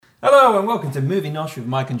Hello and welcome to Movie Nosh with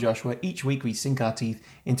Mike and Josh, where each week we sink our teeth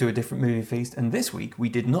into a different movie feast, and this week we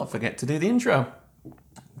did not forget to do the intro.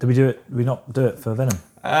 Did we do it? Did we not do it for Venom?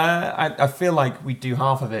 I feel like we do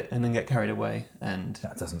half of it and then get carried away, and...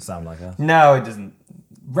 That doesn't sound like us. No, it doesn't.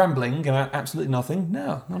 Rambling about absolutely nothing?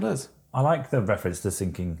 No, not us. I like the reference to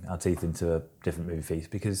sinking our teeth into a different movie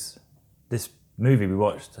feast because this movie we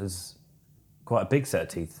watched has quite a big set of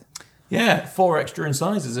teeth. Yeah, 4 extra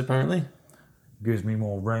incisors apparently. Gives me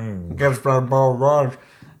more range. Yeah,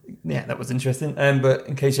 that was interesting. But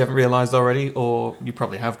in case you haven't realised already, or you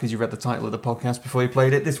probably have because you read the title of the podcast before you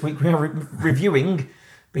played it, this week we are reviewing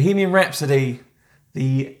Bohemian Rhapsody,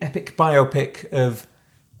 the epic biopic of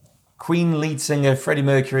Queen lead singer Freddie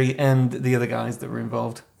Mercury and the other guys that were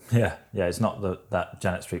involved. Yeah, it's not that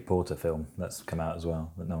Janet Street Porter film that's come out as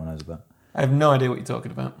well that no one knows about. I have no idea what you're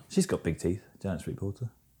talking about. She's got big teeth, Janet Street Porter.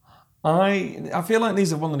 I feel like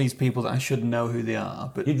these are one of these people that I should know who they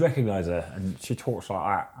are, but You'd recognise her, and she talks like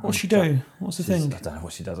that. what's she do? What's the thing? I don't know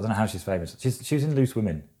what she does. I don't know how she's famous. She was in Loose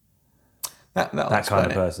Women. That kind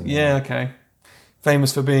of person. Yeah, okay.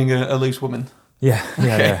 Famous for being a loose woman. Yeah.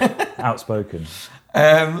 Outspoken.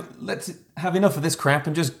 Let's have enough of this crap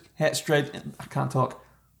and just head straight... I can't talk.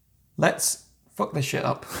 Let's fuck this shit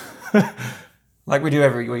up. Like we do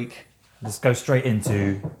every week. Let's go straight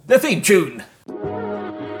into... The theme tune!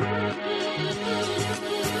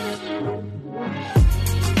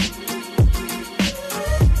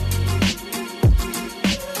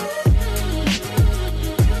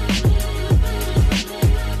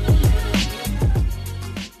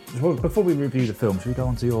 Well, before we review the film, should we go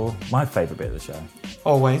on to my favourite bit of the show?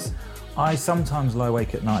 Always. I sometimes lie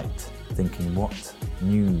awake at night thinking, what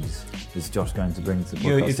news is Josh going to bring to the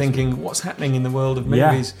podcast? You're thinking, what's happening in the world of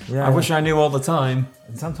movies? Yeah. I wish I knew all the time.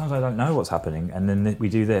 And sometimes I don't know what's happening, and then we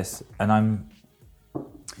do this, and I'm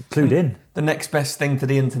clued in. The next best thing to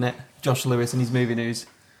the internet, Josh Lewis and his movie news.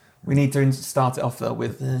 We need to start it off, though,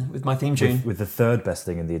 with my theme tune. With the third best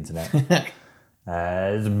thing in the internet.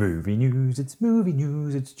 It's movie news,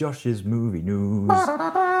 it's Josh's movie news.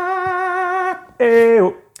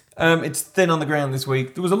 Ew. It's thin on the ground this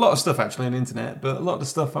week. There was a lot of stuff actually on the internet, but a lot of the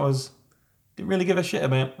stuff didn't really give a shit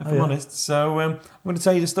about, if I'm honest. So I'm going to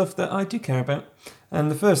tell you the stuff that I do care about. And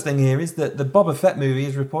the first thing here is that the Boba Fett movie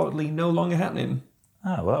is reportedly no longer happening.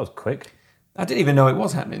 Oh, well, that was quick. I didn't even know it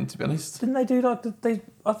was happening, to be honest. Didn't they do that?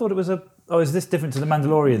 I thought it was a... Oh, is this different to the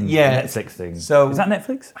Mandalorian Netflix thing? So, is that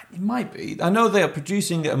Netflix? It might be. I know they are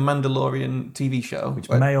producing a Mandalorian TV show. Which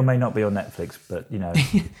may or may not be on Netflix, but, you know...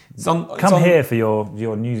 Come here for your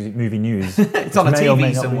movie news. It's on a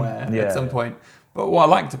TV somewhere at some point. But what I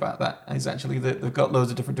liked about that is actually that they've got loads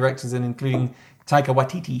of different directors in, including Taika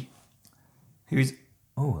Waititi, who's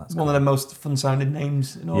one of the most fun-sounding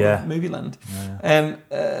names in all of movie land. Yeah.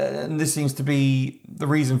 And this seems to be... The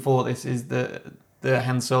reason for this is that the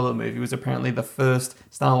Han Solo movie was apparently the first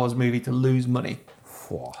Star Wars movie to lose money.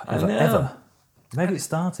 Ever? Maybe it's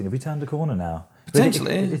starting. Have we turned a corner now?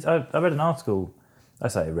 Potentially. I read an article. I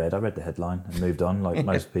read the headline and moved on, like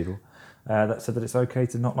most people. That said that it's okay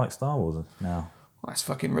to not like Star Wars now. Well, that's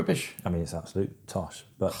fucking rubbish. I mean, it's absolute tosh.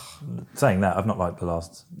 But saying that, I've not liked the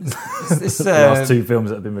last the last 2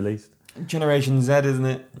 films that have been released. Generation Z, isn't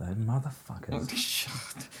it? Those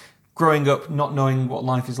motherfuckers. Growing up, not knowing what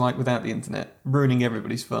life is like without the internet, ruining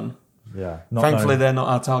everybody's fun. Yeah. Thankfully, they're not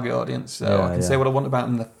our target audience, so I can say what I want about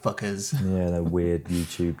them, the fuckers. Yeah, they're weird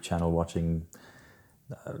YouTube channel watching.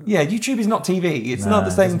 Yeah, YouTube is not TV. It's not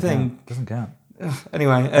the same thing. Doesn't count.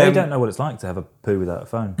 Anyway. They don't know what it's like to have a poo without a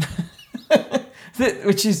phone.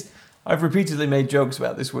 Which is, I've repeatedly made jokes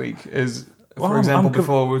about this week, for example,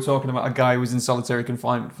 before we were talking about a guy who was in solitary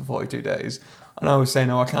confinement for 42 days. And I was saying,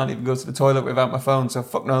 I can't even go to the toilet without my phone, so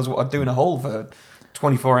fuck knows what I'd do in a hole for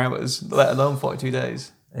 24 hours, let alone 42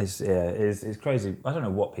 days. It's crazy. I don't know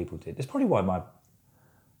what people did. It's probably why my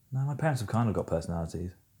parents have kind of got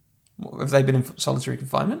personalities. Have they been in solitary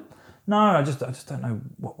confinement? No, I just don't know.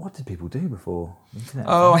 What did people do before the internet?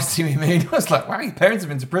 Oh, I see what you mean. I was like, wow, your parents have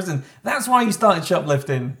been to prison. That's why you started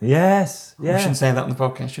shoplifting. Yes. Yeah. We shouldn't say that on the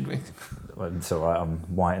podcast, should we? Well, it's all right. I'm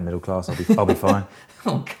white and middle class. I'll be fine.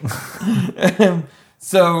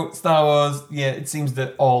 So, Star Wars, it seems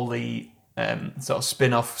that all the sort of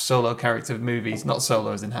spin-off solo character movies, not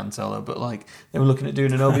Solo as in Han Solo, but like they were looking at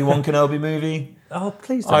doing an Obi-Wan Kenobi movie. Oh,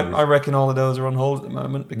 please don't. I reckon all of those are on hold at the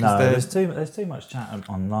moment because there's too much chat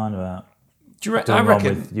online about. I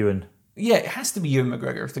reckon with Ewan. Yeah, it has to be Ewan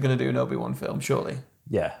McGregor if they're going to do an Obi-Wan film, surely.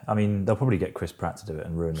 Yeah, I mean they'll probably get Chris Pratt to do it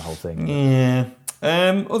and ruin the whole thing. Yeah.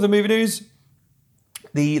 Other movie news: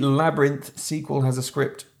 the Labyrinth sequel has a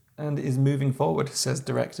script and is moving forward, says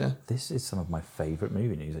director. This is some of my favourite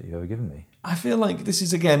movie news that you've ever given me. I feel like this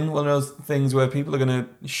is, again, one of those things where people are going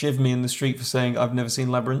to shiv me in the street for saying I've never seen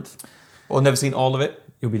Labyrinth or never seen all of it.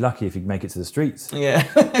 You'll be lucky if you make it to the streets. Yeah,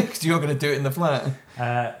 because you're going to do it in the flat.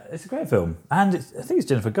 It's a great film. And I think it's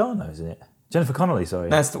Jennifer Garner, isn't it? Jennifer Connelly, sorry.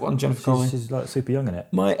 That's the one, Jennifer Connelly. She's like super young in it.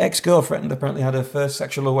 My ex-girlfriend apparently had her first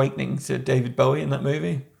sexual awakening to David Bowie in that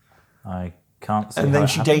movie. I can't see And then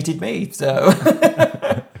she dated me, so...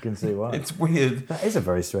 I can see why. It's weird. That is a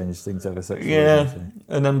very strange thing to have a sexual awakening.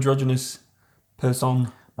 An androgynous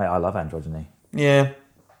person. Mate, I love androgyny. Yeah.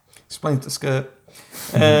 Explains the skirt.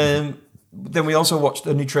 Then we also watched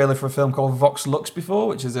a new trailer for a film called Vox Lux before,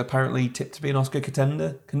 which is apparently tipped to be an Oscar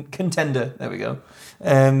contender. Contender, there we go.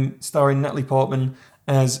 Starring Natalie Portman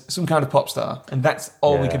as some kind of pop star. And that's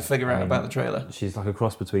all we could figure out about the trailer. She's like a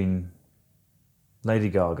cross between Lady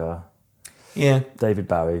Gaga, David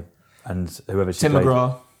Bowie, and whoever she Tim played.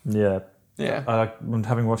 McGraw. Yeah.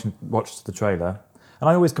 Having watched the trailer, and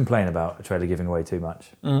I always complain about a trailer giving away too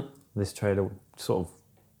much. This trailer sort of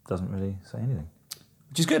doesn't really say anything.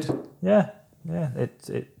 Which is good. Yeah.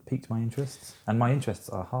 It piqued my interests, and my interests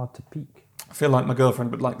are hard to pique. I feel like my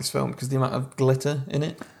girlfriend would like this film because the amount of glitter in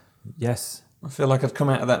it. Yes. I feel like I'd come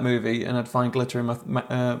out of that movie and I'd find glitter in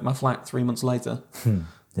my flat 3 months later.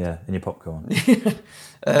 Yeah, in your popcorn.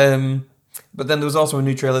 But then there was also a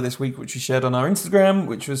new trailer this week which we shared on our Instagram,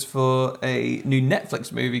 which was for a new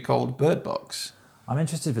Netflix movie called Bird Box. I'm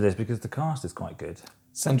interested for this because the cast is quite good.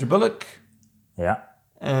 Sandra Bullock. Yeah.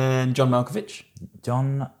 And John Malkovich.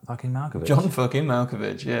 John fucking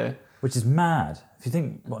Malkovich, yeah. Which is mad. If you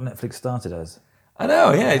think what Netflix started as. I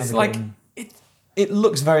know, yeah. It's like... It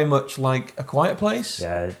looks very much like A Quiet Place.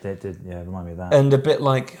 Yeah, it did. Yeah, remind me of that. And a bit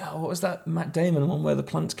like... what was that Matt Damon one where the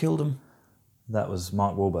plants killed him? That was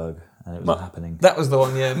Mark Wahlberg, and it was happening. That was the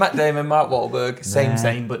one, yeah. Matt Damon, Mark Wahlberg,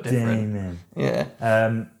 same but different. Damon. Yeah.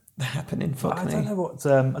 The Happening. Fuck me. I don't know what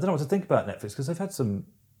to think about Netflix because they've had some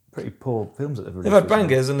pretty poor films that they've released. They've had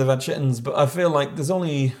bangers and they've had shittins, but I feel like there's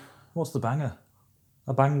only... What's the banger?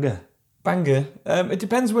 A banger. Banger. It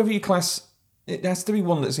depends whether you class... It has to be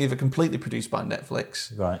one that's either completely produced by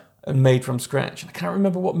Netflix, right, and made from scratch. I can't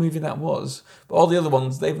remember what movie that was, but all the other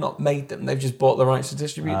ones, they've not made them. They've just bought the rights to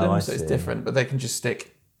distribute them, so it's different. But they can just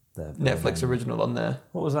stick Netflix original on there.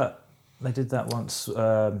 What was that? They did that once.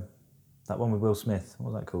 That one with Will Smith.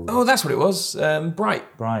 What was that called? Oh, that's what it was.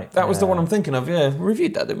 Bright. Bright. That was the one I'm thinking of. Yeah, we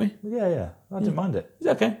reviewed that, didn't we? Yeah. I didn't mind it. It's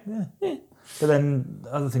okay. Yeah. But then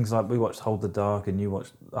other things like we watched Hold the Dark, and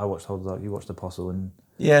I watched Hold the Dark. You watched Apostle, and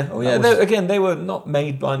they were not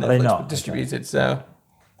made by Netflix, but distributed. Okay. So,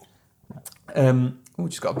 we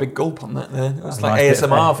just got a big gulp on that there. It was like nice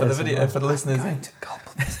ASMR for the video for the listeners. I'm going to gulp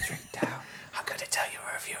this drink down. I'm going to tell you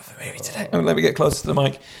a review of the movie today. Oh, let me get closer to the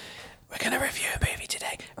mic. We're going to review a movie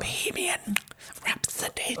today, Bohemian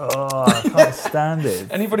Rhapsody. Oh, I can't stand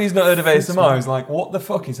it. Anybody who's not heard of ASMR is like, what the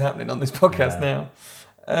fuck is happening on this podcast now?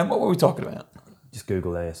 What were we talking about? Just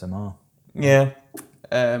Google ASMR. Yeah.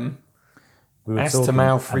 Ass to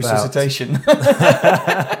mouth resuscitation.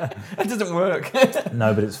 It doesn't work.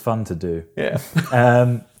 No, but it's fun to do. Yeah.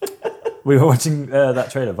 We were watching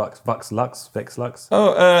that trailer, Vox Lux.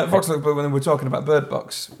 Oh, Vox Lux, but when we're talking about Bird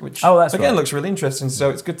Box, which looks really interesting.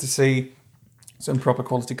 So it's good to see some proper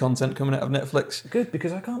quality content coming out of Netflix. Good,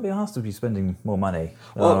 because I can't be asked to be spending more money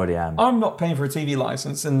than I already am. I'm not paying for a TV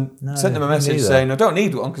license, and sent them a message saying I don't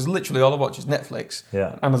need one because literally all I watch is Netflix,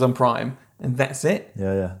 Amazon Prime, and that's it.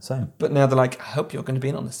 Yeah, same. But now they're like, I hope you're going to be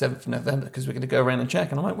in on the 7th of November because we're going to go around and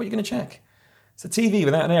check. And I'm like, what are you going to check? It's a TV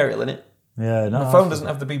without an aerial in it. Yeah, no. My phone doesn't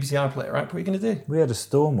have the BBC iPlayer, right? What are you going to do? We had a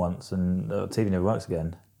storm once and the TV never works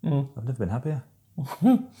again. I've never been happier.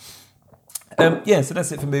 So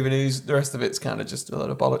that's it for movie news. The rest of it's kind of just a lot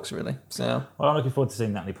of bollocks, really. So, well, I'm looking forward to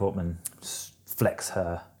seeing Natalie Portman flex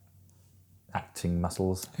her acting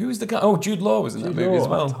muscles. Who was the guy? Oh, Jude Law was in that movie as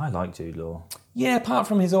well. I like Jude Law. Yeah, apart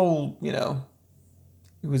from his old, he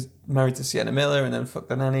was married to Sienna Miller and then fucked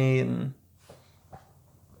the nanny. And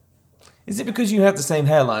is it because you have the same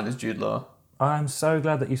hairline as Jude Law? I'm so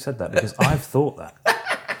glad that you said that because I've thought that.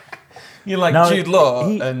 You like Jude Law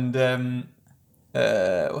and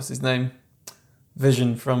what's his name?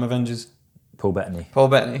 Vision from Avengers. Paul Bettany.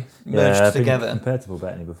 Merged together. Compared to Paul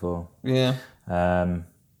Bettany before. Yeah.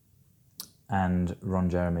 And Ron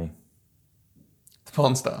Jeremy. The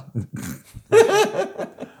porn star.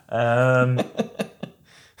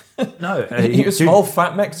 No. You're a small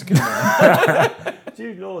fat Mexican man.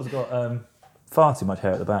 Jude Law's got far too much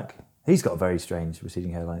hair at the back. He's got a very strange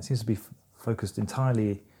receding hairline. It seems to be focused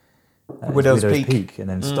entirely Widow's Peak and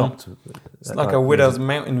then stopped. It's like a widow's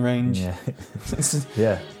mountain range. Yeah.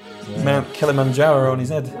 Yeah. Mount Kilimanjaro on his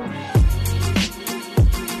head.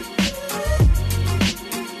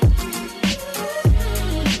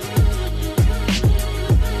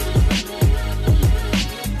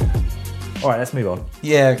 All right, let's move on.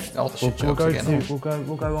 Yeah, all the shit We'll jokes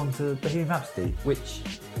go on to Bohemian Rhapsody, which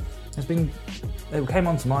has been. It came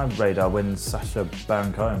onto my radar when Sacha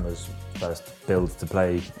Baron Cohen was first billed to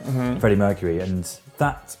play Freddie Mercury, and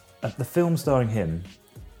that the film starring him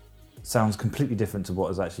sounds completely different to what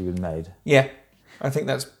has actually been made. Yeah, I think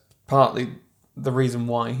that's partly the reason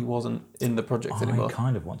why he wasn't in the project anymore. I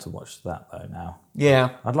kind of want to watch that though now.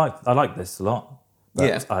 Yeah, I like this a lot, but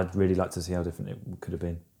yeah. I'd really like to see how different it could have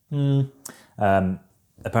been.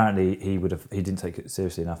 Apparently, he didn't take it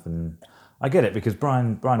seriously enough, and I get it because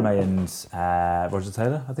Brian May and Roger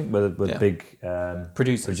Taylor, I think, were the big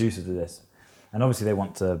producers of this, and obviously they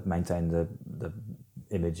want to maintain the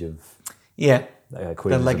image of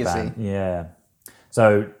Queen, the legacy. Yeah,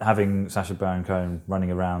 so having Sacha Baron Cohen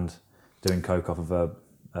running around doing coke off of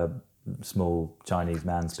a small Chinese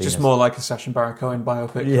man's penis, just more like a Sacha Baron Cohen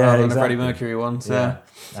biopic rather than a Freddie Mercury one. So.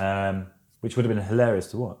 Yeah. Which would have been hilarious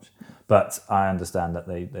to watch. But I understand that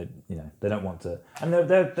they don't want to, and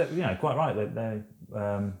they're quite right. They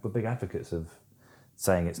were big advocates of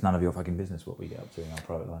saying it's none of your fucking business what we get up to in our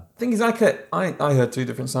private life. Thing is, I heard two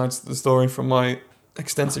different sides to the story from my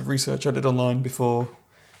extensive research I did online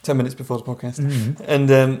 10 minutes before the podcast, and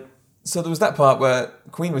so there was that part where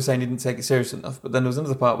Queen was saying he didn't take it serious enough, but then there was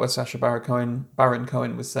another part where Sacha Baron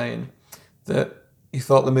Cohen was saying that he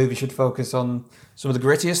thought the movie should focus on some of the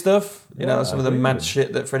grittier stuff, some of the mad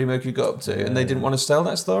shit that Freddie Mercury got up to, and they didn't want to tell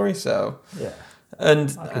that story. So, and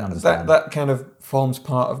that kind of forms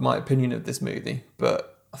part of my opinion of this movie.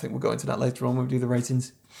 But I think we'll go into that later on when we do the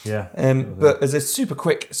ratings. Yeah. But as a super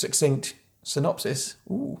quick, succinct synopsis,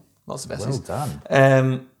 lots of S's. Well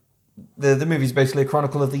done. The movie is basically a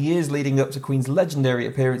chronicle of the years leading up to Queen's legendary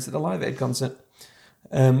appearance at the Live Aid concert,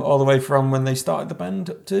 all the way from when they started the band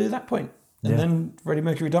up to that point. And then Freddie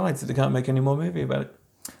Mercury died, so they can't make any more movie about it.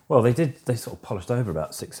 Well, they did. They sort of polished over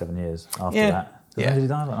about 6-7 years after that. So when did he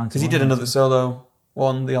die? Because he did another solo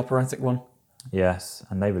one, the operatic one. Yes,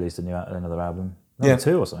 and they released another album.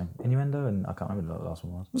 Two or something. Innuendo, and I can't remember what the last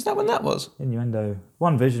one was. Was that when that was? Innuendo.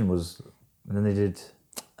 One Vision was, and then they did.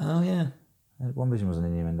 Oh yeah. One Vision was an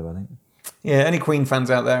Innuendo, I think. Yeah, any Queen fans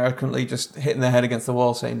out there are currently just hitting their head against the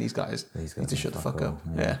wall saying these guys need to shut the fuck up.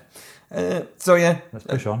 Yeah. Let's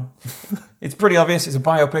push on. It's pretty obvious. It's a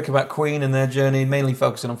biopic about Queen and their journey, mainly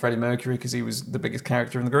focusing on Freddie Mercury because he was the biggest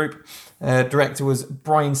character in the group. Director was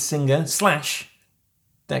Bryan Singer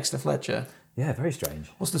 / Dexter Fletcher. Yeah, very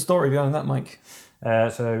strange. What's the story behind that, Mike?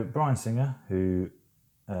 So Bryan Singer, who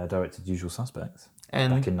directed Usual Suspects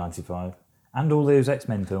back in '95, and all those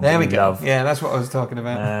X-Men films. There we go. Love. Yeah, that's what I was talking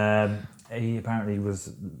about. He apparently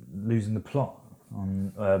was losing the plot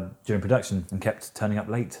during production and kept turning up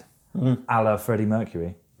late. A la Freddie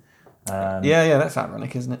Mercury. That's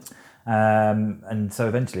ironic, isn't it? And so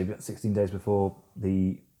eventually, about 16 days before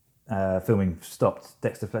the filming stopped,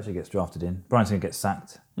 Dexter Fletcher gets drafted in. Bryan Singer gets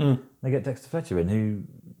sacked. They get Dexter Fletcher in, who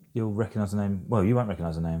you'll recognise the name. Well, you won't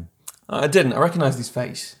recognise the name. I didn't. I recognised his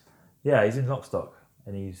face. Yeah, he's in Lock, Stock,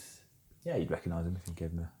 and you'd recognise him if you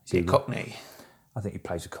gave him a Cockney. I think he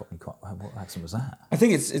plays a Cockney. What accent was that? I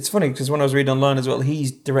think it's funny because when I was reading online as well,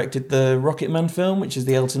 he's directed the Rocket Man film, which is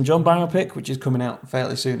the Elton John biopic, which is coming out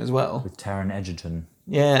fairly soon as well. With Taron Egerton.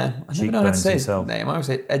 Yeah, I never know how to say his name. I always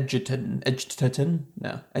say Egerton.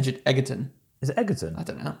 No, Egerton. Is it Egerton? I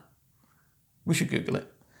don't know. We should Google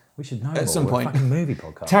it. We should know at some point. A fucking movie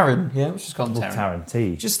podcast. Taron, yeah, let's just call him Taron. Taron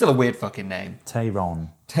T. Just still a weird fucking name. Taron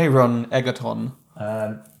Egerton.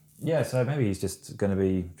 Yeah, so maybe he's just going to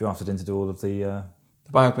be drafted in to do all of the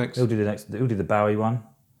biopics. He'll do the Bowie one.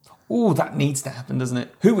 Oh, that needs to happen, doesn't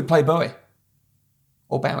it? Who would play Bowie?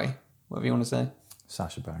 Or Bowie, whatever you want to say.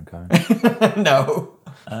 Sacha Baron Cohen. No.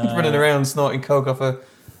 He's running around snorting coke off a...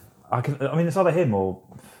 I mean, it's either him or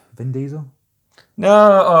Vin Diesel.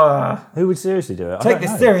 No. Who would seriously do it? Take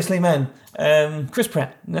this seriously, man. Chris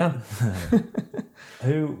Pratt. No.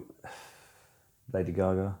 Who? Lady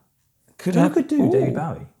Gaga. Who could do David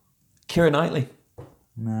Bowie? Keira Knightley.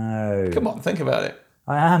 No. Come on, think about it.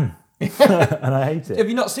 I am. And I hate it. Have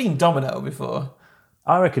you not seen Domino before?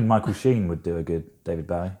 I reckon Michael Sheen would do a good David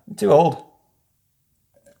Bowie. Too old.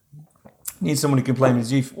 Need someone who can play him in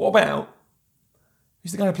his youth. What about...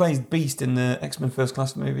 Who's the guy who plays Beast in the X-Men First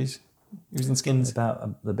Class movies? He was in Skins. About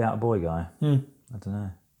a boy guy. I don't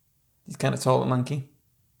know. He's kind of tall and lanky.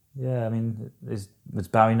 Yeah, I mean, was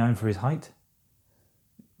Bowie known for his height?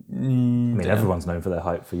 I mean, everyone's known for their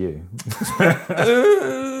height for you.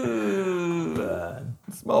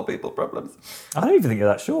 Small people problems. I don't even think you're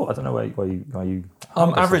that short. I don't know why you.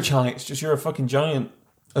 I'm average height. It's just you're a fucking giant.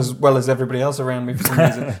 as well as everybody else around me for some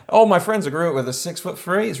reason. All my friends I grew up with are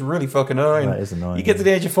 6'3". It's really fucking annoying. That is annoying. You get to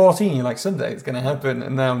the age of 14, you're like, someday it's going to happen.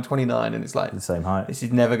 And now I'm 29 and it's like... The same height. This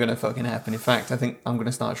is never going to fucking happen. In fact, I think I'm going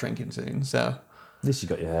to start shrinking soon, so... At least you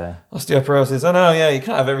got your hair. Osteoporosis. I know, yeah, you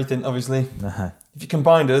can't have everything, obviously. No. If you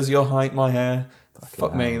combined us, your height, my hair...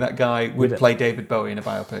 Fuck me, that guy would play David Bowie in a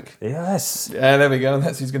biopic. Yes. Yeah, there we go.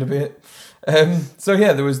 That's who's going to be it. So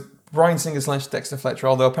yeah, there was Bryan Singer / Dexter Fletcher,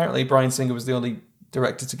 although apparently Bryan Singer was the only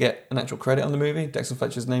director to get an actual credit on the movie. Dexter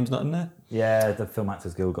Fletcher's name's not in there. Yeah, the Film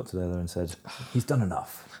Actors Guild got together and said, he's done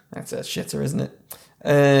enough. That's a shitter, isn't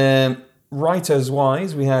it?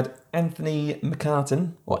 Writers-wise, we had Anthony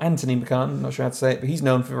McCartan, not sure how to say it, but he's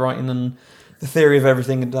known for writing on The Theory of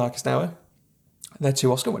Everything and Darkest Hour. They're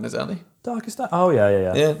 2 Oscar winners, aren't they? Darkest Hour? Oh,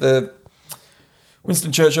 yeah. Yeah, the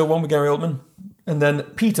Winston Churchill one with Gary Oldman. And then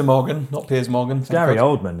Peter Morgan, not Piers Morgan. Gary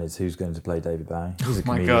Oldman is who's going to play David Bowie. He's a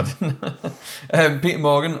comedian. My God. Peter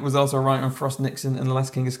Morgan was also a writer on Frost Nixon and The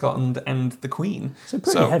Last King of Scotland and The Queen. So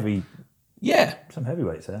pretty heavy. Yeah. Some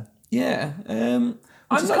heavyweights there. Yeah.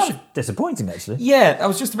 Which is kind of disappointing, actually. Yeah, I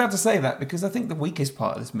was just about to say that because I think the weakest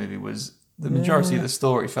part of this movie was the majority of the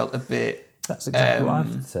story felt a bit... That's exactly what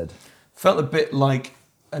I said. Felt a bit like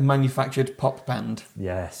a manufactured pop band.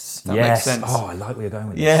 Yes. That makes sense. Oh, I like where you're going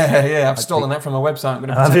with this. Yeah. I've stolen that from my website. I'm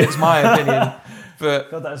going to pretend it's my opinion.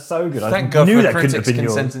 But God, that's so good. Thank God for critics'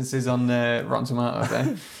 consensus on Rotten Tomatoes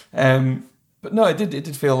there. But no, it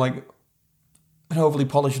did feel like an overly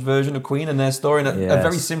polished version of Queen and their story, and a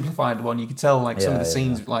very simplified one. You could tell some of the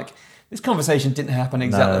scenes like... This conversation didn't happen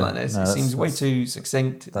exactly like this. It seems way too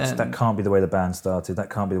succinct. That can't be the way the band started. That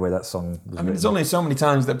can't be the way that song was written. There's only so many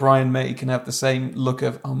times that Brian May can have the same look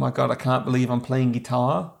of, oh my God, I can't believe I'm playing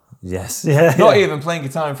guitar. Yes. Yeah. Not even playing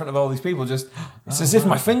guitar in front of all these people. Just, it's as if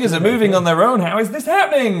my fingers are moving on their own. How is this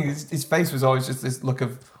happening? His face was always just this look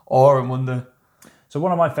of awe and wonder. So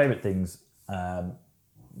one of my favourite things,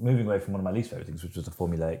 moving away from one of my least favourite things, which was the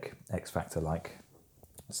formulaic X Factor-like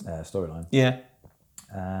storyline. Yeah.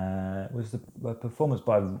 Was the performance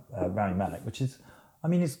by Rami Malek, which is, I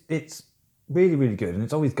mean, it's really, really good, and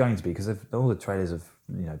it's always going to be because all the trailers have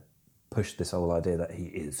pushed this whole idea that he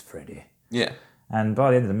is Freddy. Yeah. And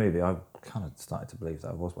by the end of the movie, I kind of started to believe that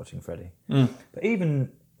I was watching Freddy. But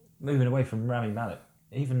even moving away from Rami Malek,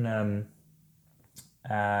 even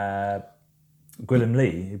Gwilym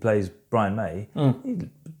Lee, who plays Brian May, he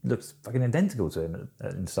looks fucking identical to him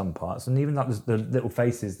in some parts, and even like the little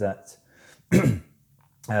faces that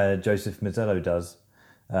Joseph Mazzello does,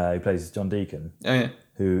 who plays John Deacon. Oh yeah.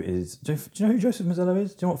 Who is? Do you know who Joseph Mazzello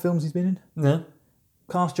is? Do you know what films he's been in? No.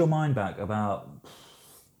 Cast your mind back about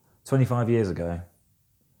 25 years ago.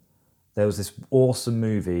 There was this awesome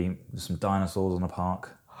movie with some dinosaurs on a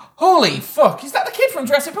park. Holy fuck! Is that the kid from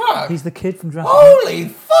Jurassic Park? He's the kid from Jurassic Park. Holy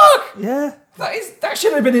fuck! Yeah. That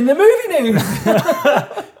should have been in the movie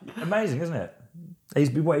news. Amazing, isn't it? He's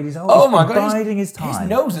been waiting his whole biding his time. His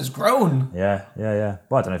nose has grown. Yeah.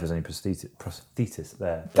 Well, I don't know if there's any prosthesis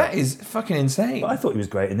there. That is fucking insane. But I thought he was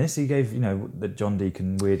great in this. He gave, the John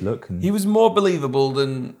Deacon weird look. And he was more believable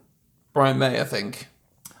than Brian May, I think.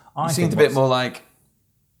 He seemed a bit more like,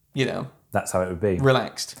 that's how it would be.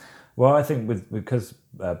 Relaxed. Well, I think because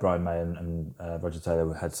Brian May and Roger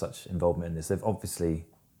Taylor had such involvement in this, they've obviously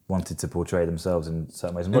wanted to portray themselves in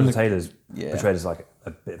certain ways. And Roger Taylor's portrayed as like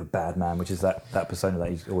a bit of a bad man, which is that persona that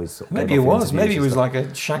he's always sort of... Maybe it was. Maybe he was like a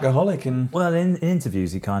shagaholic. Well, in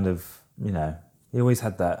interviews, he kind of, he always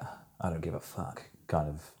had that I don't give a fuck kind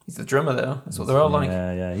of... He's the drummer, though. That's what they're all like.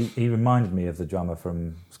 Yeah. He reminded me of the drummer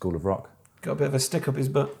from School of Rock. Got a bit of a stick up his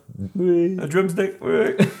butt. A drumstick.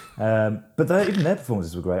 But even their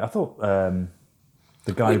performances were great. I thought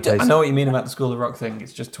the guy who plays... I know what you mean about the School of Rock thing.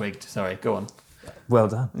 It's just twigged. Sorry, go on. Well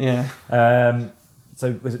done. Yeah.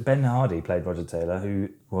 So was it Ben Hardy played Roger Taylor, who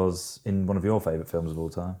was in one of your favourite films of all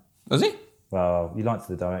time? Was he? Well, you liked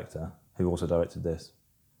the director, who also directed this.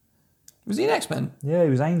 Was he in X-Men? Yeah, he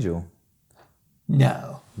was Angel.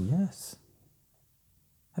 No. Yes.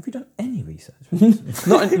 Have you done any research?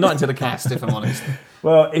 not into the cast, if I'm honest.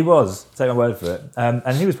 Well, he was. Take my word for it.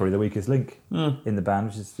 And he was probably the weakest link in the band,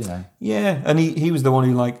 which is, Yeah, and he was the one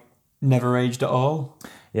who, never aged at all.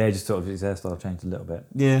 Yeah, he just sort of his hairstyle changed a little bit.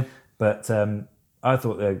 Yeah. But I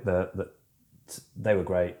thought that they were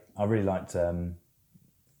great. I really liked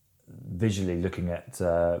visually looking at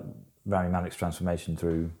Rami Malek's transformation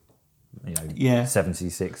through,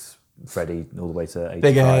 76 Freddy all the way to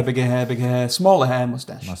 85. Bigger hair, smaller hair,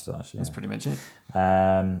 mustache. Yeah. That's pretty much it.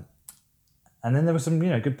 And then there was some,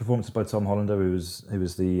 good performances by Tom Hollander, who was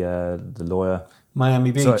the lawyer.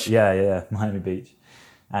 Miami Beach. Sorry, yeah, Miami Beach.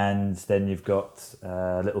 And then you've got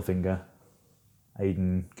Littlefinger,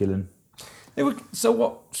 Aidan Gillen. So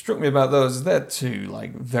what struck me about those is they're two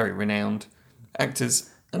like very renowned actors,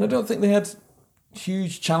 and I don't think they had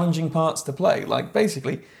huge challenging parts to play. Like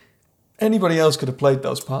basically, anybody else could have played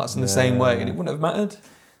those parts in the same way, and it wouldn't have mattered.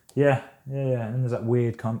 Yeah. And there's that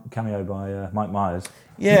weird cameo by Mike Myers.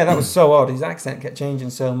 Yeah, that was so odd. His accent kept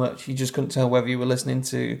changing so much, you just couldn't tell whether you were listening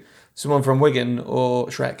to someone from Wigan or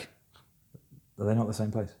Shrek. Are they not the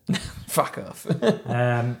same place? Fuck off.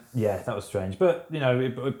 Yeah, that was strange. But,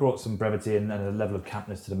 it brought some brevity and a level of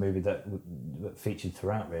campness to the movie that featured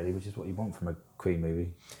throughout, really, which is what you want from a Queen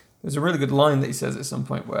movie. There's a really good line that he says at some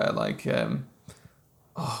point where, like,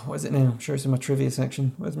 what is it now? I'm sure it's in my trivia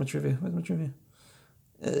section. Where's my trivia?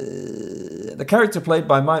 The character played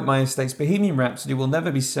by Mike Myers states Bohemian Rhapsody will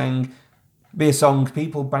never be a song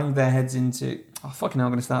people bang their heads into. Oh, fucking hell,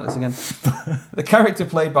 I'm going to start this again. The character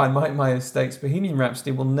played by Mike Myers states Bohemian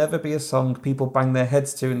Rhapsody will never be a song people bang their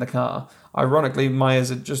heads to in the car. Ironically, Myers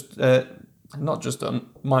had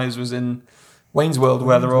Myers was in Wayne's World,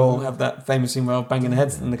 where they all have that famous scene where they're banging their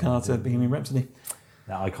heads in the car to Bohemian Rhapsody.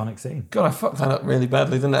 That iconic scene. God, I fucked that up really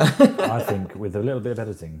badly, didn't I? I think with a little bit of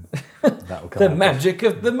editing, that will come. The magic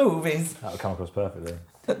of the movies. That will come across perfectly.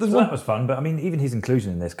 So that was fun, but I mean, even his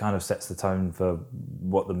inclusion in this kind of sets the tone for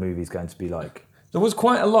what the movie's going to be like. There was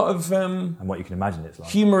quite a lot of and what you can imagine it's like.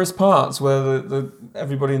 Humorous parts where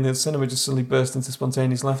everybody in the cinema just suddenly burst into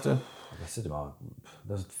spontaneous laughter. The cinema,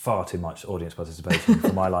 there's far too much audience participation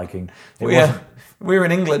for my liking. We're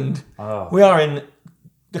in England. Oh. We are in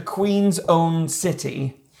the Queen's own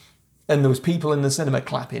city, and there was people in the cinema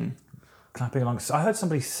clapping along. I heard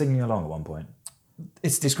somebody singing along at one point.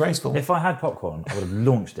 It's disgraceful. If I had popcorn, I would have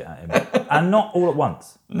launched it at him, and not all at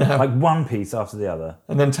once. No, like one piece after the other,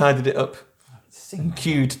 and then tidied it up and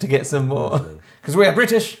queued to get some more because we are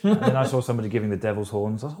British. And then I saw somebody giving the devil's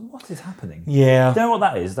horns. I was like, "What is happening?" Yeah, do you know what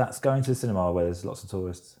that is? That's going to the cinema where there's lots of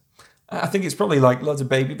tourists. I think it's probably like lots of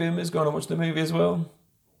baby boomers going to watch the movie as well.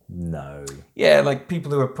 No. Yeah, like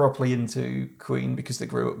people who are properly into Queen because they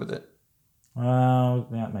grew up with it. Well,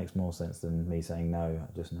 that makes more sense than me saying no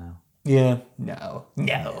just now. Yeah. No.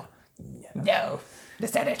 They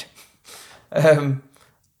said it.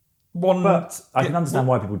 But I can understand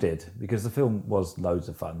why people did, because the film was loads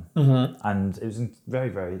of fun. Mm-hmm. And it was very,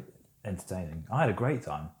 very entertaining. I had a great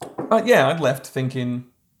time. I'd left thinking,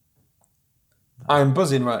 I'm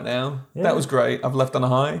buzzing right now. Yeah. That was great. I've left on a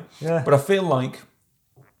high. Yeah. But I feel like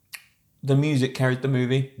the music carried the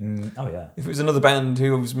movie. Oh, yeah. If it was another band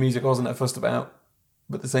whose music I wasn't that fussed about,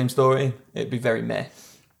 but the same story, it'd be very meh.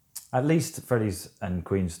 At least Freddie's and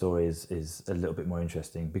Queen's story is a little bit more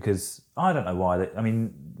interesting, because I don't know why.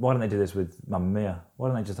 Why don't they do this with Mamma Mia? Why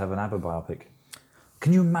don't they just have an ABBA biopic?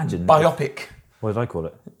 Can you imagine? Biopic. What did I call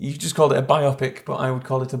it? You just called it a biopic, but I would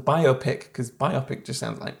call it a biopic, because biopic just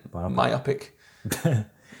sounds like myopic.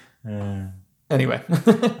 Anyway.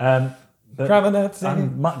 I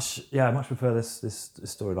much prefer this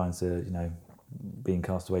storyline to, being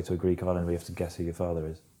cast away to a Greek island where you have to guess who your father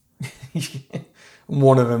is.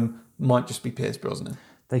 One of them might just be Pierce Brosnan.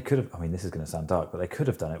 They could have, this is going to sound dark, but they could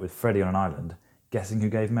have done it with Freddie on an island, guessing who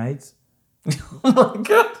gave maids. Oh my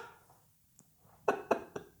God.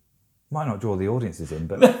 Might not draw the audiences in,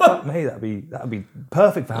 but fuck me, that'd be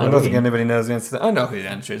perfect for Halloween. I don't think anybody knows the answer to that. I know who the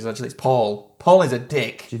answer is, actually. It's Paul. Paul is a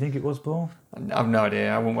dick. Do you think it was Paul? I have no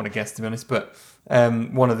idea. I wouldn't want to guess, to be honest, but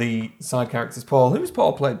one of the side characters, Paul. Who was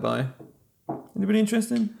Paul played by? Anybody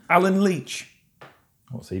interesting? Alan Leach.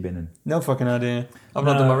 What's he been in? No fucking idea. I've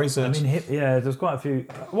not done my research. There's quite a few.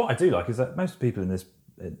 What I do like is that most people in this,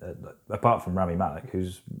 apart from Rami Malek,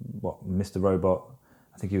 who's Mr. Robot.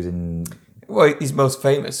 I think he was in. Well, his most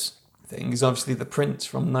famous thing is obviously the prince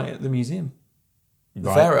from Night at the Museum.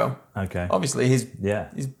 Right. Pharaoh. Okay. Obviously his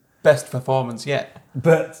best performance yet.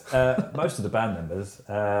 But most of the band members,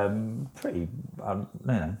 nobody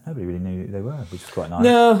really knew who they were, which is quite nice.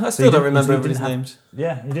 No, I still don't remember everybody's names.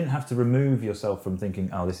 Yeah, you didn't have to remove yourself from thinking,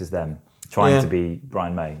 oh, this is them trying to be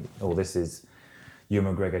Brian May, or this is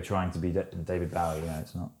Ewan McGregor trying to be David Bowie.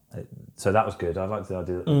 It's not. So that was good. I liked the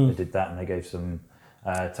idea that they did that, and they gave some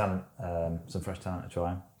talent, some fresh talent a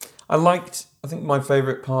try. I think my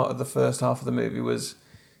favourite part of the first half of the movie was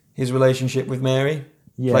his relationship with Mary.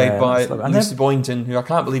 Played by Lucy Boynton, who I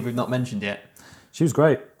can't believe we've not mentioned yet. She was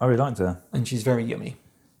great. I really liked her. And she's very yummy.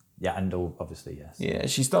 Yeah, and obviously, yes. Yeah,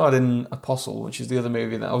 she starred in Apostle, which is the other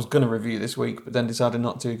movie that I was going to review this week, but then decided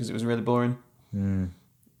not to because it was really boring.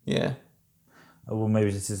 Yeah. Oh, well,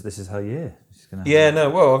 maybe this is her year.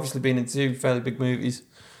 Obviously been in two fairly big movies.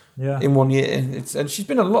 Yeah. In 1 year. And she's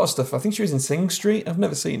been in a lot of stuff. I think she was in Sing Street. I've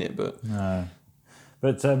never seen it, but... No.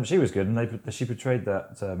 But she was good, and she portrayed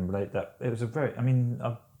that. It was a very.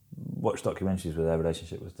 watched documentaries where their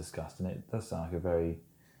relationship was discussed, and it does sound like a very,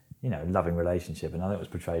 loving relationship, and I think it was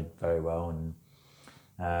portrayed very well. And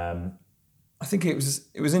I think it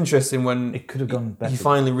was interesting when it could have gone better. He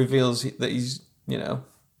finally reveals that he's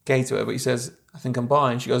gay to her, but he says, "I think I'm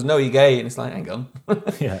bi," and she goes, "No, you're gay," and it's like, hang on,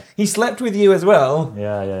 yeah, he slept with you as well.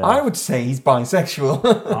 Yeah. I would say he's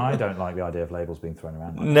bisexual. I don't like the idea of labels being thrown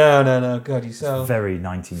around. No, God, you're so very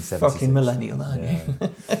 1970s. fucking millennial, aren't you?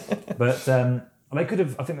 But they could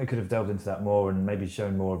have. I think they could have delved into that more and maybe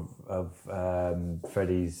shown more of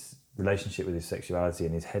Freddie's relationship with his sexuality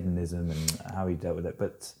and his hedonism and how he dealt with it.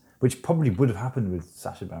 But which probably would have happened with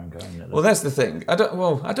Sacha Baron Cohen. Well, that's the thing. I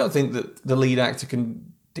don't think that the lead actor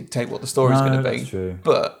can dictate what the story's going to be. That's true.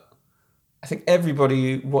 But I think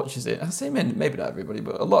everybody who watches it, I say maybe not everybody,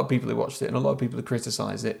 but a lot of people who watched it and a lot of people who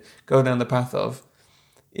criticise it go down the path of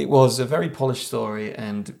it was a very polished story,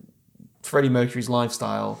 and Freddie Mercury's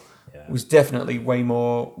lifestyle was definitely way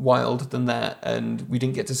more wild than that, and we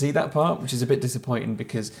didn't get to see that part, which is a bit disappointing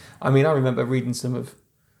because, I remember reading some of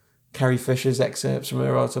Carrie Fisher's excerpts from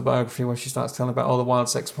her autobiography where she starts telling about all the wild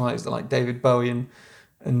sex parties that like David Bowie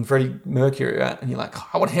and Freddie Mercury are at, and you're like,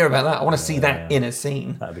 I want to hear about that. I want to see that in a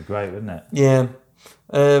scene. That'd be great, wouldn't it? Yeah.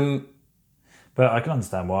 But I can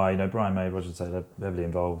understand why. Brian May, Roger Taylor, heavily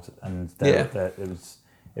involved, and it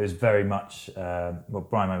was very much.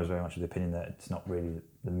 Brian May was very much of the opinion that it's not really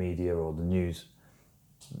the media or the news.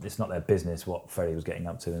 It's not their business what Freddie was getting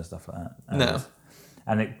up to and stuff like that.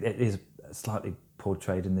 And it is slightly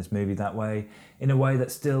portrayed in this movie that way, in a way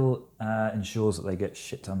that still ensures that they get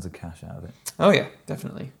shit tons of cash out of it. Oh yeah,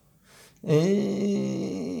 definitely.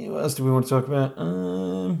 What else do we want to talk about?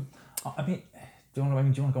 Do you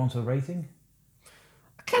want to go on to a rating?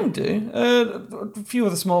 I can do. A few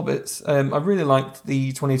other small bits. I really liked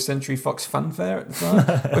the 20th Century Fox fanfare at the time.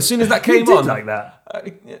 As soon as that came on, like that.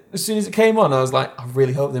 As soon as it came on, I was like, I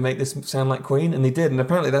really hope they make this sound like Queen, and they did. And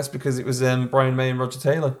apparently that's because it was Brian May and Roger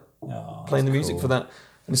Taylor playing the music for that.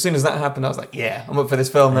 And as soon as that happened, I was like, yeah, I'm up for this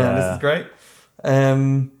film now. This is great.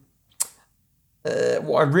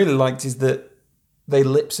 What I really liked is that they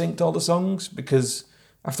lip synced all the songs, because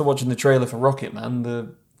after watching the trailer for Rocket Man,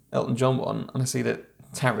 the Elton John one, and I see that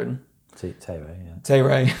Taron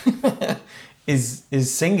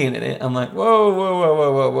is singing in it, I'm like,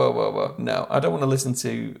 whoa. No, I don't want to listen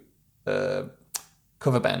to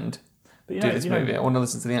cover band do this movie. I want to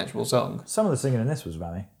listen to the actual song. Some of the singing in this was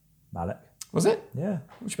Rami Malek. Was it? Yeah.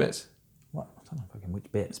 Which bits? What? I don't know fucking which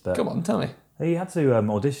bits, but come on, tell me. He had to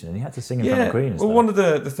audition and he had to sing in front of Queen and stuff. Well, one of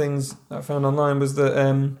the things that I found online was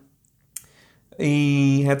that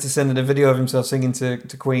he had to send in a video of himself singing to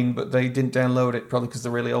Queen, but they didn't download it, probably because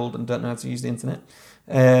they're really old and don't know how to use the internet.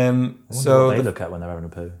 So what they look at when they're having a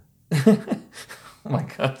poo. Oh my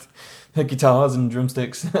God. Guitars and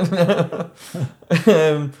drumsticks.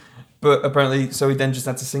 But apparently, so he then just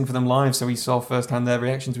had to sing for them live, so he saw firsthand their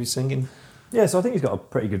reaction to his singing. Yeah, so I think he's got a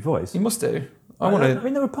pretty good voice. He must do. I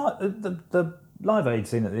mean, there were the Live Aid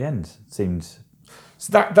scene at the end seemed...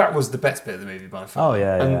 So that was the best bit of the movie by far. Oh,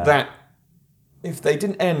 yeah, and that, if they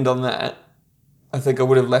didn't end on that, I think I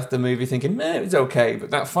would have left the movie thinking, it was okay. But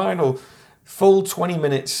that final full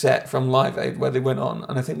 20-minute set from Live Aid where they went on,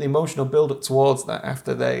 and I think the emotional build-up towards that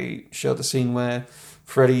after they showed the scene where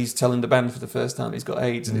Freddie's telling the band for the first time he's got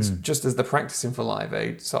AIDS, and it's just as they're practicing for Live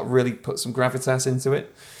Aid, sort of really put some gravitas into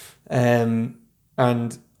it. And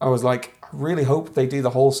I was like, I really hope they do the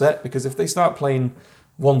whole set, because if they start playing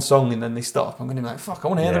one song and then they stop, I'm going to be like, fuck, I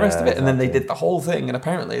want to hear the rest of it. Exactly. And then they did the whole thing, and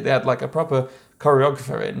apparently they had like a proper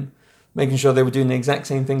choreographer in, making sure they were doing the exact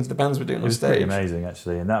same things the bands were doing on stage. It was pretty amazing,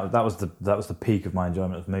 actually, and that was the peak of my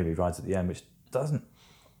enjoyment of the movie right at the end, which doesn't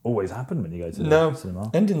always happen when you go to the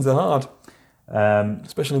cinema. Endings are hard.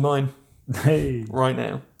 Especially mine right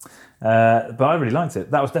now. But I really liked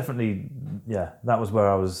it. That was definitely, that was where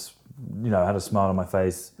I was, I had a smile on my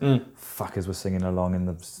face. Fuckers were singing along in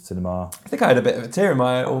the cinema. I think I had a bit of a tear in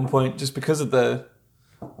my eye at one point just because of the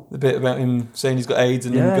bit about him saying he's got AIDS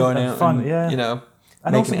and then going out and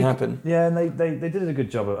making it happen. Yeah, and they did a good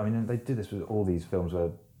job of, they do this with all these films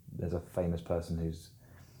where there's a famous person who's,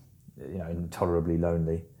 intolerably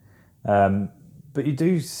lonely. But you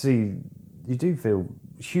do feel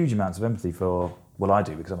huge amounts of empathy for, well, I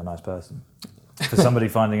do because I'm a nice person, for somebody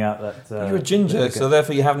finding out that... You're a ginger, so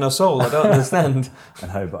therefore you have no soul. I don't understand. I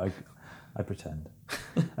know, but I pretend.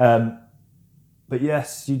 But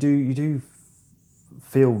yes, you do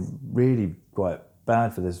feel really quite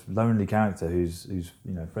bad for this lonely character whose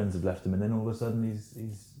friends have left him, and then all of a sudden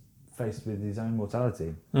he's faced with his own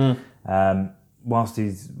mortality. Whilst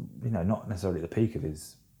he's not necessarily at the peak of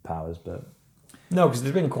his powers, but... No, because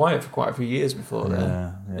they've been quiet for quite a few years before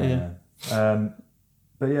then. Yeah.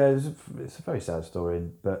 But yeah, it's a very sad story,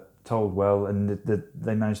 but told well, and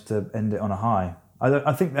they managed to end it on a high.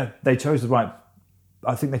 I think that they chose the right.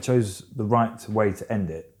 I think they chose the right way to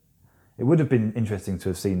end it. It would have been interesting to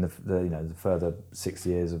have seen the further 6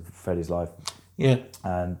 years of Freddie's life,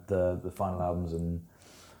 and the final albums and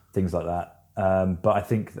things like that. But I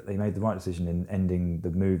think that they made the right decision in ending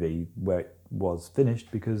the movie where it was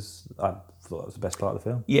finished, because I thought that was the best part of the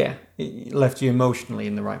film. Yeah, it left you emotionally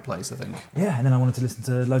in the right place, I think. Yeah, and then I wanted to listen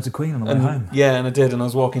to loads of Queen on the way home. Yeah, and I did, and I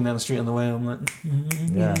was walking down the street on the way home, like,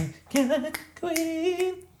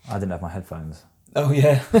 Queen. I didn't have my headphones. Oh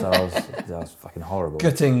yeah. So that was fucking horrible.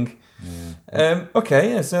 Gutting. Yeah.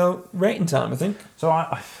 Okay, yeah. So rating time, I think. So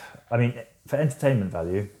I mean, for entertainment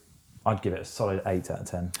value, I'd give it a solid 8 out of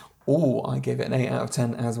 10. Oh, I gave it an 8 out of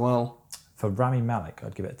 10 as well. For Rami Malek,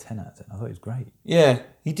 I'd give it a 10 out of 10. I thought he was great. Yeah,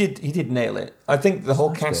 he did nail it. I think the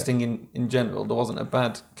whole casting in general, there wasn't a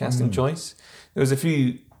bad casting choice. There was a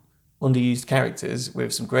few underused characters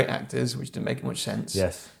with some great actors, which didn't make much sense.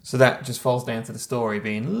 Yes. So that just falls down to the story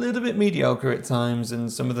being a little bit mediocre at times,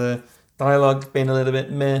 and some of the dialogue being a little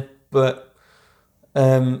bit meh. But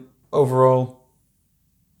overall,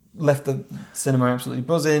 left the cinema absolutely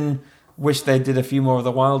buzzing. Wish they did a few more of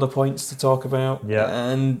the wilder points to talk about.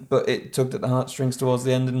 Yeah. But it tugged at the heartstrings towards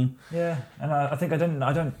the end. And I think I mean,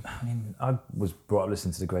 I was brought up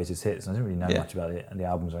listening to the greatest hits, and I didn't really know much about it and the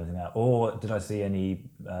albums or anything like that. Or did I see any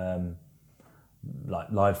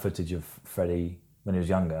like live footage of Freddie when he was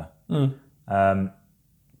younger? But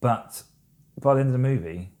by the end of the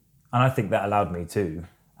movie, and I think that allowed me to,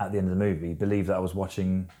 at the end of the movie, believe that I was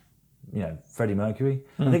watching, Freddie Mercury.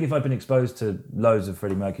 I think if I'd been exposed to loads of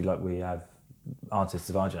Freddie Mercury like we have artists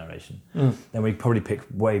of our generation, then we'd probably pick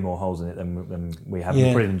way more holes in it than we have.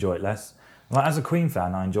 We'd probably enjoy it less. Like, as a Queen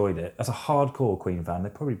fan, I enjoyed it. As a hardcore Queen fan,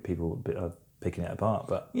 people are picking it apart.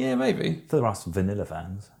 But yeah, maybe. For us vanilla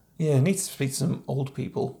fans. Yeah, I need to speak to some old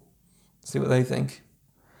people, see what they think.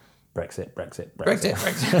 Brexit.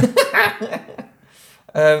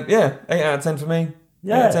 8 out of 10 for me.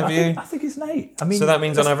 Yeah, 10 for you. I think it's an 8. I mean, so that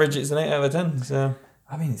means on average it's an 8 out of 10. So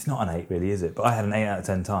I mean, it's not an 8 really, is it? But I had an 8 out of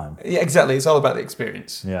 10 time. Yeah, exactly. It's all about the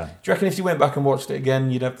experience. Yeah. Do you reckon if you went back and watched it again,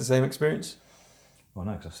 you'd have the same experience? Well,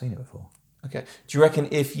 no, because I've seen it before. Okay. Do you reckon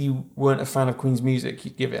if you weren't a fan of Queen's music,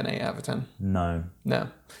 you'd give it an 8 out of 10? No.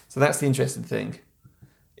 So that's the interesting thing.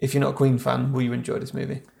 If you're not a Queen fan, will you enjoy this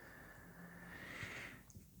movie?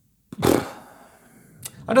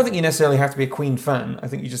 I don't think you necessarily have to be a Queen fan. I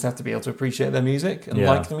think you just have to be able to appreciate their music and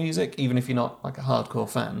like the music, even if you're not like a hardcore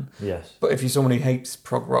fan. Yes. But if you're someone who hates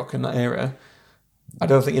prog rock in that era, I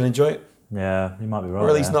don't think you'll enjoy it. Yeah, you might be right. Or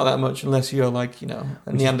at least not that much, unless you're like, a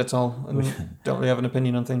Neanderthal and don't really have an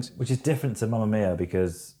opinion on things. Which is different to Mamma Mia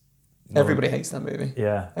because... Everybody hates that movie.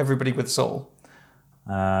 Yeah. Everybody with soul.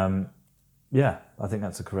 Yeah, I think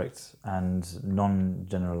that's a correct and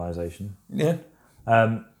non-generalisation. Yeah.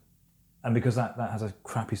 And because that has a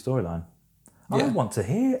crappy storyline. I don't want to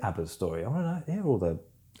hear ABBA's story. I want to hear all the...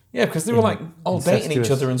 Yeah, because they were like all dating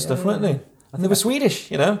each other and stuff, weren't they? And they were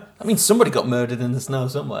Swedish, I mean, somebody got murdered in the snow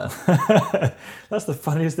somewhere. That's the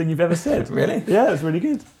funniest thing you've ever said. Really? Yeah, it's really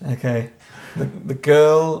good. Okay. The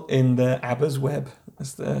girl in the ABBA's web.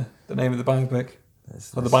 That's the name of the biopic.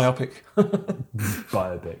 Or the biopic.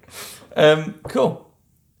 Biopic. Cool.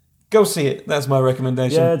 Go see it. That's my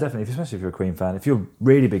recommendation. Yeah, definitely. Especially if you're a Queen fan. If you're a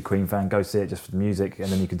really big Queen fan, go see it just for the music, and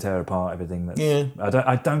then you can tear apart everything.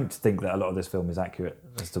 I don't think that a lot of this film is accurate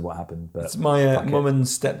as to what happened. But it's my mum and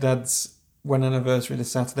stepdad's wedding anniversary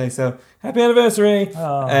this Saturday, so happy anniversary!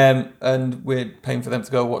 Oh. And we're paying for them to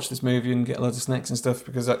go watch this movie and get loads of snacks and stuff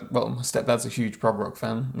because, my stepdad's a huge prog rock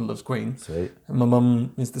fan and loves Queen. Sweet. And my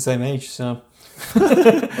mum is the same age, so...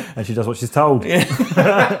 And she does what she's told.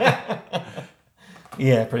 Yeah.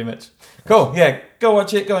 Yeah, pretty much. Cool. Yeah, go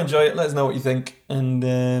watch it. Go enjoy it. Let us know what you think. And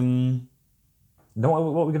what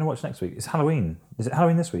are we going to watch next week? It's Halloween. Is it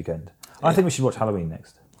Halloween this weekend? Yeah. I think we should watch Halloween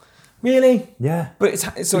next. Really? Yeah. But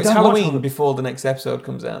it's Halloween before the next episode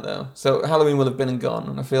comes out, though. So Halloween will have been and gone,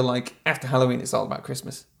 and I feel like after Halloween, it's all about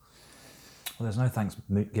Christmas. Well, there's no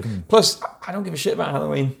Thanksgiving. Plus, I don't give a shit about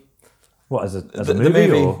Halloween. What, as a the movie?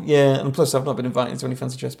 Or? Yeah, and plus I've not been invited to any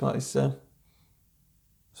fancy dress parties, so...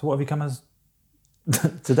 So what have you come as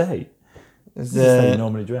today? As you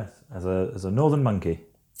normally dress? As a northern monkey?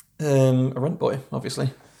 A rent boy, obviously.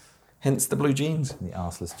 Hence the blue jeans. The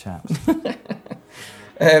arseless chaps.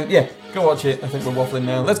 Yeah, go watch it. I think we're waffling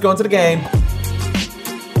now. Let's go on to the game.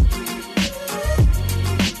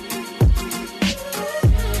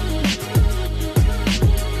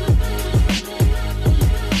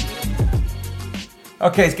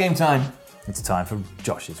 Okay, it's game time. It's time for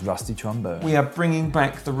Josh's Rusty Trombone. We are bringing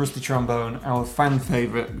back the Rusty Trombone, our fan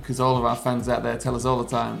favourite, because all of our fans out there tell us all the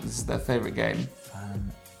time this is their favourite game.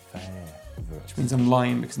 Which means I'm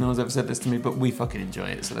lying because no one's ever said this to me, but we fucking enjoy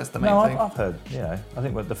it, so that's the main thing. I've heard, I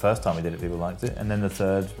think the first time we did it, people liked it, and then the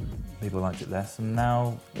third, people liked it less, and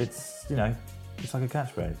now it's, it's like a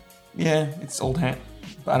catchphrase. Yeah, it's old hat,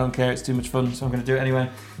 but I don't care, it's too much fun, so I'm going to do it anyway.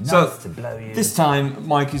 Nice to blow you. This time,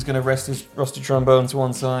 Mike is going to rest his rusty trombone to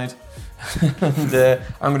one side, and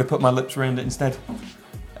I'm going to put my lips around it instead.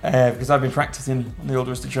 Because I've been practicing on the old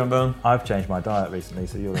rusty trombone. I've changed my diet recently,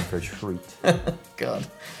 so you're in for a treat. God.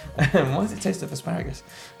 Why does it taste of asparagus?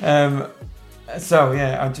 I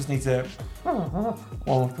just need to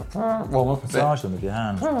warm up a bit. Massage them with your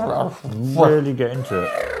hands. Really get into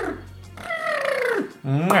it.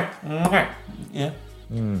 Yeah.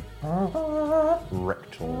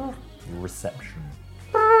 Rectal reception.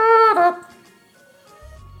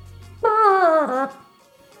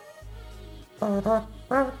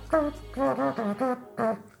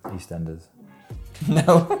 EastEnders.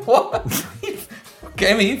 No, what?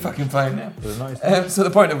 Okay, you fucking playing now. So the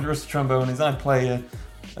point of the rusty trombone is I play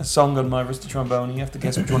a song on my rusty trombone and you have to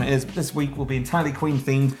guess which one it is. This week will be entirely Queen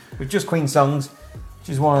themed with just Queen songs, which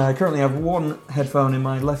is why I currently have one headphone in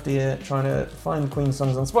my left ear trying to find Queen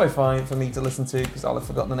songs on Spotify for me to listen to because I'll have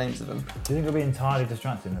forgotten the names of them. Do you think it'll be entirely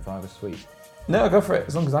distracting if I was sweet? No, go for it,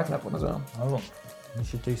 as long as I can have one as well. Oh, look. We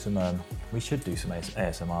should do some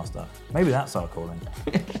ASMR stuff. Maybe that's our calling.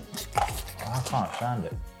 I can't stand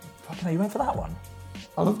it. Fucking hell, you went for that one?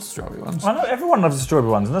 I love the strawberry ones. I know everyone loves the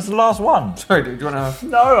strawberry ones, and that's the last one. Sorry, dude, do you want to have...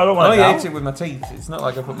 No, I don't want to. I ate it with my teeth. It's not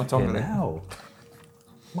like I put my tongue in it. Hell.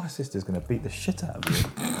 My sister's going to beat the shit out of you.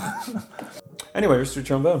 Anyway, rusty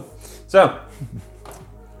trombone. So,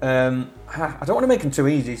 I don't want to make them too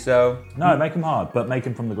easy, so... No, make them hard, but make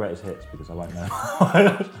them from the greatest hits, because I won't know.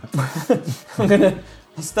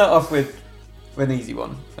 I'll start off with an easy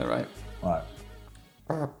one, all right? Right.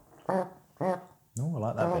 Oh, I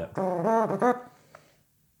like that bit.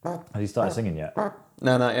 Have you started singing yet?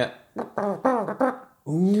 No, not yet.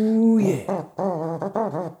 Ooh, yeah.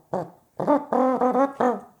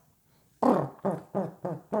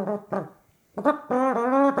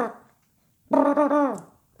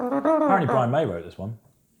 Apparently Brian May wrote this one,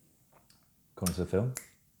 according to the film.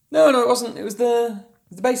 No, it wasn't. It was the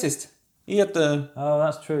bassist. He had the... Oh,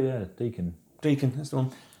 that's true, yeah. Deacon, that's the one.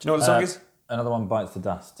 Do you know what the song is? Another One Bites the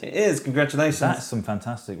Dust. It is, congratulations. That's some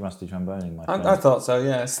fantastic rusty tromboning, my friend. I thought so,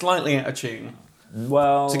 yeah. Slightly out of tune.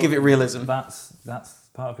 Well... To give it realism. That's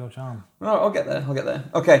part of your charm. Oh, I'll get there.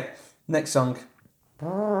 Okay, next song. I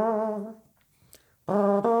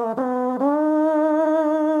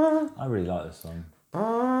really like this song.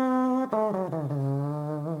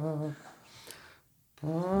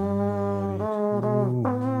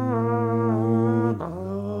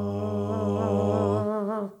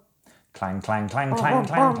 Clang, clang, clang, clang,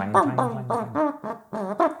 clang, clang, clang, clang, clang.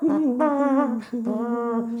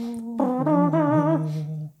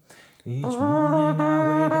 Each morning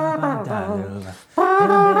I wake up and dial.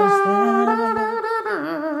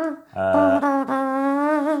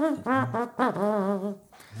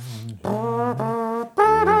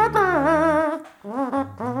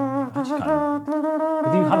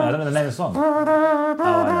 With you humming, I don't know the name of the song. Oh,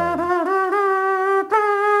 I know.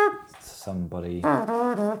 Somebody.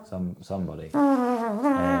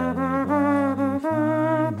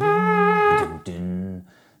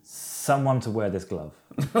 Someone to wear this glove.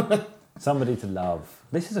 Somebody to love.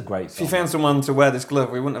 This is a great song. If you found someone to wear this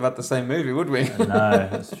glove, we wouldn't have had the same movie, would we? No,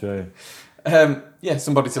 that's true. Yeah,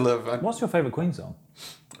 Somebody to Love. What's your favourite Queen song?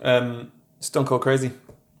 Stone Cold Crazy.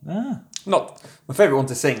 Ah. Not my favourite one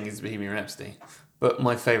to sing is Bohemian Rhapsody, but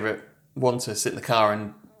my favourite one to sit in the car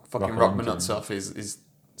and fucking rock my nuts off is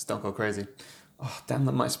Stone Cold Crazy. Oh, damn,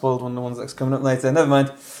 that might have spoiled one of the ones that's coming up later. Never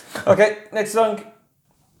mind. Okay, next song.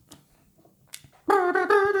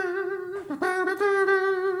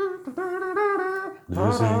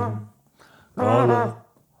 Losing color.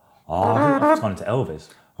 I've gone into Elvis.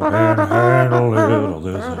 I can't handle it,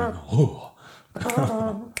 losing.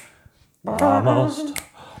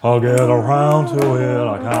 I'll get around to it.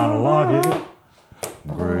 I kind of like it.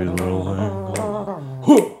 Crazy little thing.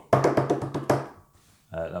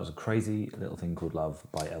 That was a crazy little thing called Love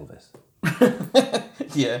by Elvis.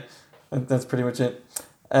 Yeah, that's pretty much it.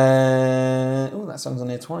 Oh, that song's on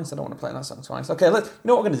here twice. I don't want to play that song twice. Okay, you know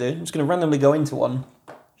what we're going to do? I'm just going to randomly go into one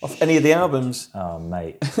off any of the albums. Oh,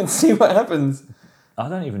 mate. And see what happens. I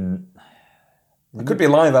don't even... It could be a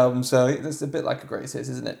live album, so it's a bit like a greatest hits,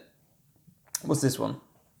 isn't it? What's this one?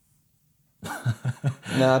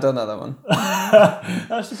 No, I don't know that one.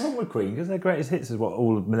 That's the problem with Queen, because their greatest hits is what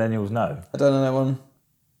all millennials know. I don't know that one.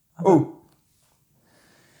 Oh.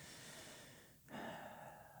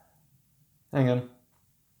 Hang on.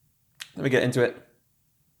 Let me get into it.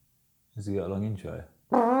 Has he got a long intro?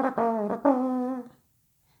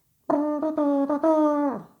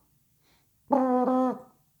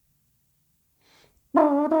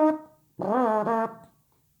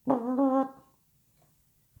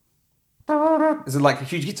 Is it like a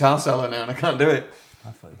huge guitar solo now and I can't do it?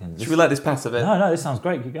 Should we let this pass a bit? No, this sounds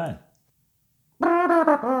great. Keep going.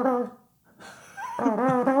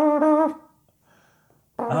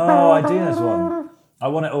 Oh, I do this one. I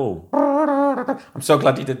want it all. I'm so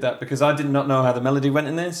glad you did that because I did not know how the melody went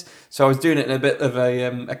in this. So I was doing it in a bit of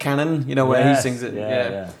a canon, you know, where he sings it.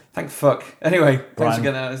 Yeah. Thank fuck. Anyway, thanks for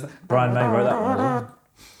getting that. Brian May wrote that one.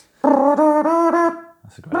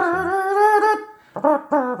 That's a great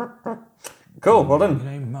song. Cool, well done.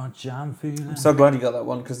 I'm so glad you got that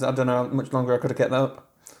one because I don't know how much longer I could have kept that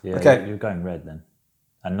up. Yeah, okay. You're going red then.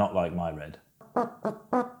 And not like my red.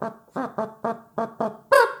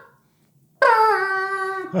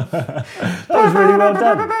 That was really well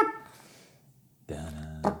done. Do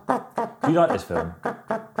you like this film?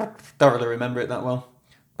 Don't really remember it that well.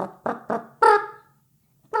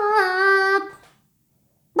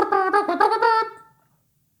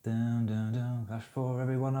 Dun, dun, dun, flash for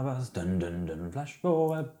every one of us. Dun, dun, dun, flash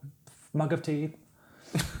for a mug of tea.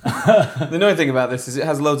 The annoying thing about this is it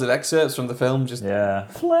has loads of excerpts from the film.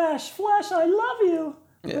 Flash, I love you.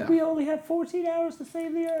 Yeah. We only have 14 hours to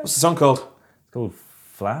save the Earth. What's the song called? It's called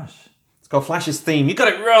Flash. It's called Flash's Theme. You got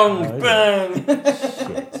it wrong. Oh, Bang.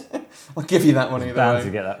 Shit. I'll give you that one either Bound way.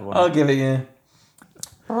 to get that one. I'll give it you.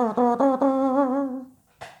 Dun,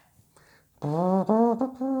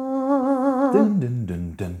 dun,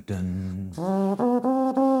 dun, dun, dun.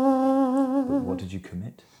 What did you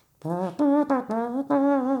commit? This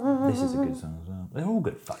is a good song as well. They're all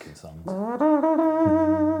good fucking songs.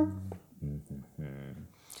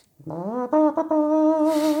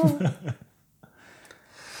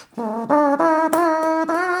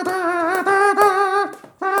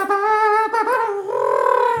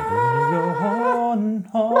 on.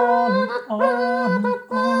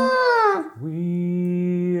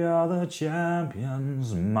 We are the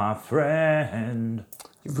champions, my friend.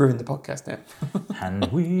 You've ruined the podcast now. And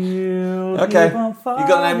we'll okay, keep on fighting. You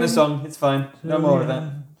got the name of the song. It's fine. No more of that.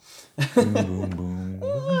 Boom, boom,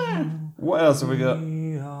 boom. What else have we got?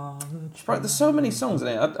 Right, there's so many songs in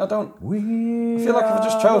it. I feel like if I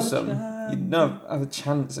just chose some, you'd know I have a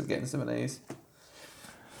chance of getting some of these.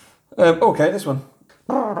 Okay, this one.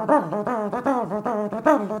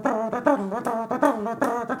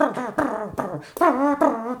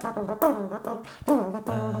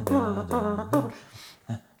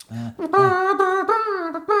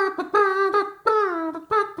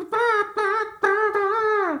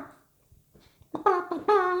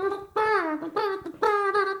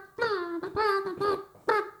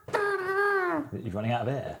 You're running out of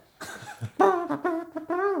air.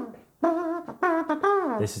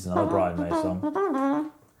 This is another Brian May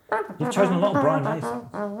song. You've chosen a lot of Brian May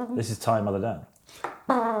songs. This is Tie Your Mother Down.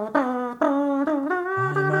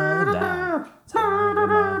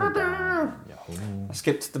 I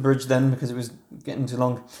skipped the bridge then because it was getting too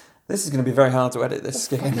long. This is going to be very hard to edit, this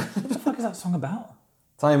skipping. What the fuck is that song about?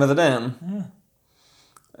 Tie Your Mother Down? Yeah.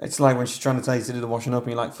 It's like when she's trying to tell you to do the washing up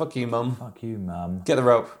and you're like, fuck you, mum. Fuck you, mum. Get the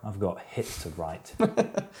rope. I've got hits to write. You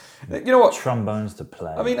know what? Trombones to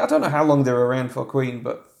play. I mean, I don't know how long they were around for Queen,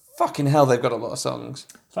 but fucking hell, they've got a lot of songs.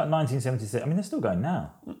 It's like 1976. I mean, they're still going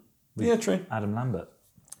now. Yeah, true. Adam Lambert.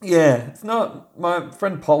 Yeah, it's not. My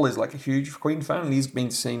friend Paul is like a huge Queen fan, and he's been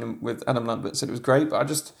to see him with Adam Lambert. Said it was great, but I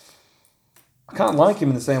can't like him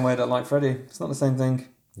in the same way that I like Freddie. It's not the same thing.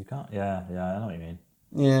 You can't. Yeah, I know what you mean.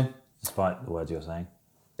 Yeah. Despite the words you're saying.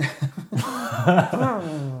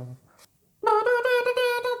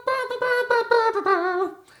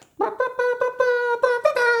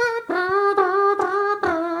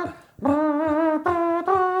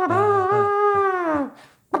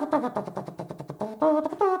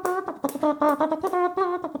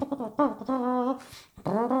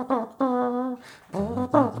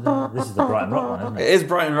 This is the Brighton Rock one, isn't it? It is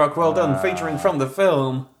Brighton Rock, well done, featuring from the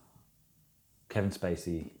film. Kevin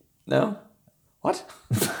Spacey. No? What?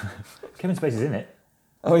 Kevin Spacey's in it.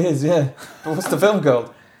 Oh, he is, yeah. But what's the film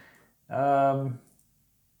called? Come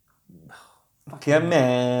on.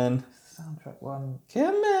 Soundtrack one.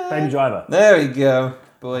 Come on. Baby Driver. There we go,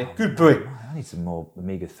 boy. Good boy. I need some more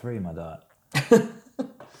omega-3 in my diet.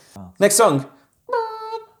 Next song.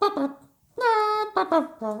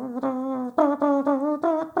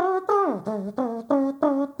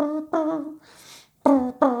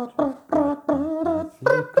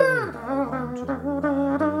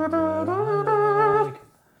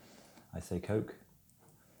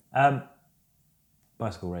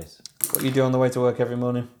 Bicycle race. What you do on the way to work every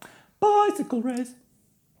morning? Bicycle race.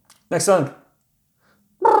 Next song.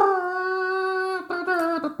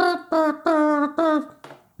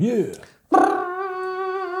 Yeah.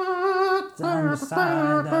 Down the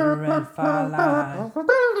side of the red fire line.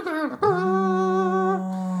 Oh,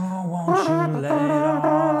 won't you let it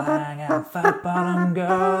all hang out? Fat bottom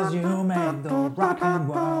girls, you make the rockin'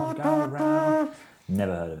 world go round.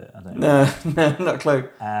 Never heard of it. I don't know. No, not a clue. Do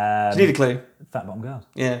you need a clue? Fat bottom girls.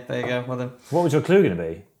 Yeah, there you go. Well done. What was your clue going to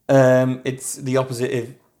be? It's the opposite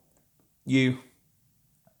of you.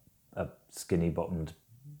 A skinny bottomed.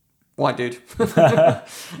 White dude.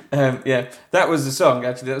 Yeah, that was the song,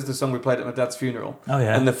 actually. That was the song we played at my dad's funeral. Oh,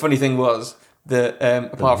 yeah. And the funny thing was that,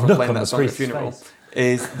 apart from playing that song at the funeral,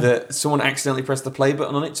 is that someone accidentally pressed the play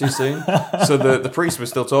button on it too soon. So the priest was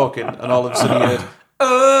still talking, and all of a sudden he heard,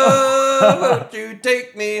 "Oh, won't you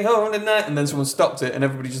take me home tonight?" And then someone stopped it, and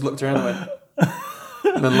everybody just looked around and went,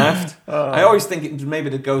 and then laughed. I always think it was maybe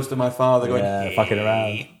the ghost of my father going, fucking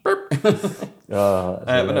around. But no,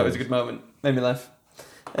 it was a good moment. Made me laugh.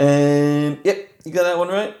 Yep, you got that one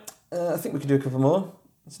right. I think we could do a couple more.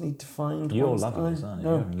 Just need to find. You're loving this, aren't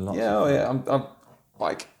you? No. Yeah, I'm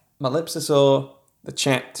like, my lips are sore. The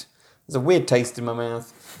chat. There's a weird taste in my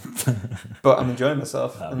mouth, but I'm enjoying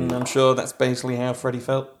myself, and I'm sure that's basically how Freddie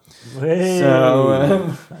felt. Hey,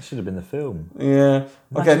 so that should have been the film. Yeah.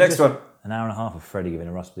 Okay, next one. An hour and a half of Freddie giving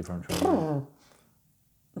a rusty front trombone.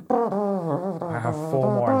 I have 4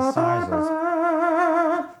 more incisors.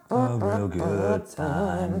 A real good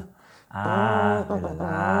time.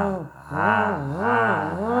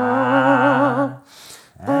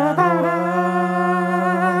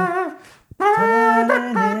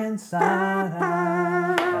 Turning inside out.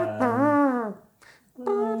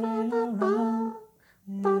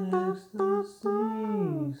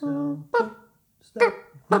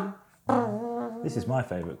 This is my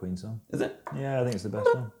favourite Queen song. Is it? Yeah, I think it's the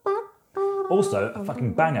best one. Also, a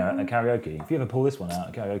fucking banger at karaoke. If you ever pull this one out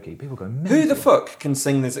at karaoke, people go mental. Who the fuck can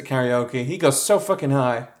sing this at karaoke? He goes so fucking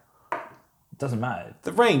high. It doesn't matter.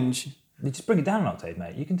 The range. You just bring it down an octave,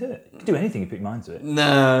 mate. You can do it. You can do anything if you put your mind to it.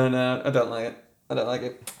 No, I don't like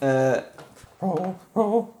it.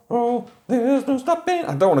 There's no stopping.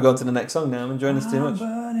 I don't want to go on to the next song now. I'm enjoying this too much.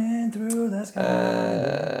 Burning through the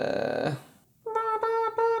sky.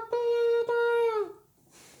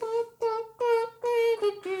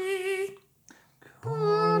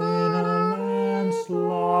 Caught in a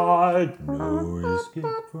landslide, no escape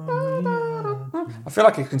from reality. I feel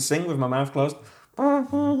like I can sing with my mouth closed.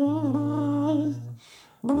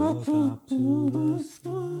 Look up to the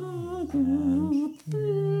sky and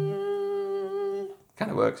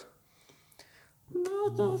Kind of works.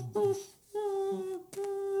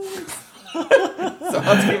 So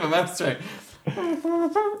hard to keep my mouth straight.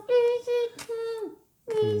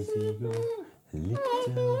 easy go, little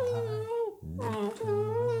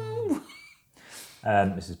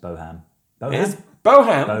high. This is Boham. It's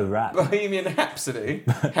Boham? Bo-Rap. Bohemian Rhapsody?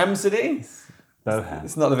 Hamsody? Boham.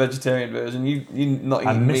 It's not the vegetarian version. You've not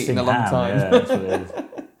I'm eaten meat in a long ham, time. Yeah, that's what it is.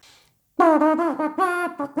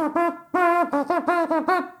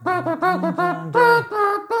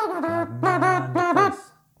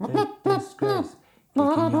 Disgrace,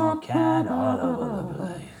 kicking your can all over the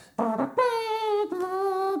place.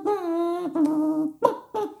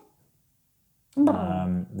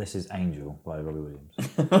 This is Angel by Robbie Williams.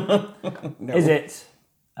 No. Is it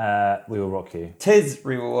We Will Rock You? Tis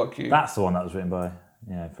We Will Rock You. That's the one that was written by,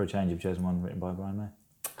 for a change, you've chosen one written by Brian May.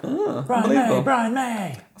 Oh, Brian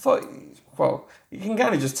May! I thought, well, you can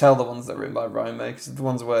kind of just tell the ones that are written by Brian May, because the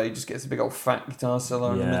ones where he just gets a big old fat guitar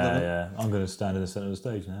solo in the middle of it. Yeah. I'm going to stand in the centre of the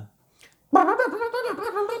stage now.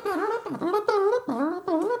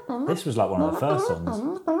 This was like one of the first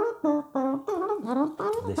songs.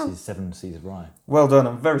 This is 7 Seas of Rye. Well done.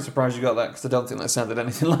 I'm very surprised you got that, because I don't think that sounded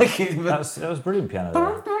anything like it. But That was brilliant piano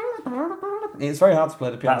there. it's very hard to play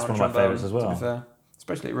the piano. That's on one of my trombone, favourites as well. To be fair.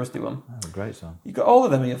 Especially a rusty one. That was a great song. You got all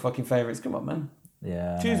of them in your fucking favourites. Come on, man.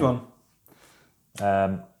 Yeah. Choose one.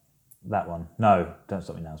 That one. No, Don't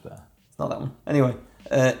Stop Me Now is better. It's not that one. Anyway,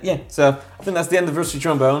 so I think that's the end of Rusty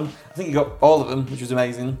Trombone. I think you got all of them, which was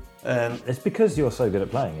amazing. It's because you're so good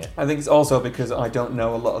at playing it. I think it's also because I don't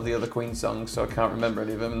know a lot of the other Queen songs, so I can't remember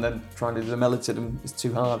any of them, and then trying to do the melody to them is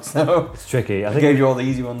too hard. So It's tricky. I gave you all the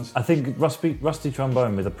easy ones. I think rusty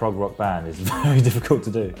trombone with a prog rock band is very difficult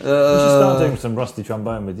to do. We should start doing some rusty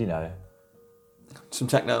trombone with, Some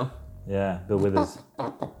techno. Yeah, Bill Withers.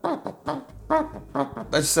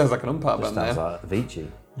 That just sounds like an umpire Just band sounds there. like Avicii.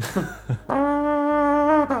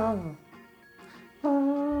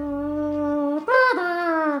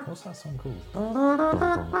 What's that song called?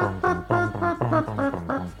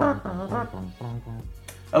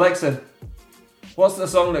 Alexa, what's the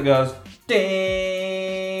song that goes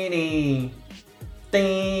dee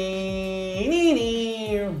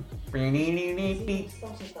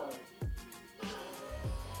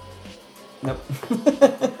Nope.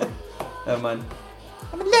 Never mind.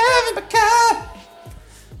 I'm in love with my car.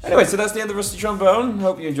 Anyway, so that's the end of Rusty Trombone.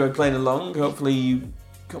 Hope you enjoyed playing along. Hopefully you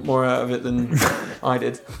got more out of it than I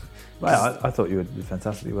did. Well, I thought you did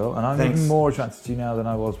fantastically well, and I'm even more attracted to you now than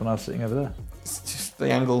I was when I was sitting over there. It's just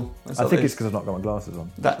the angle. I think it's because I've not got my glasses on.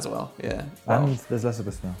 That as well, yeah. Well. And there's less of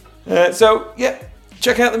a smell. So, yeah,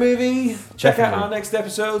 check out the movie. Check out our next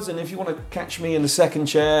episodes, and if you want to catch me in the second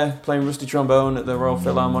chair playing Rusty Trombone at the Royal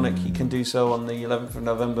Philharmonic, you can do so on the 11th of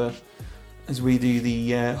November as we do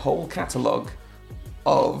the whole catalogue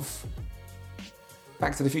of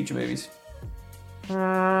Back to the Future movies.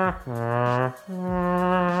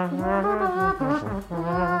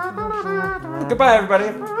 Goodbye,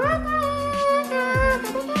 everybody.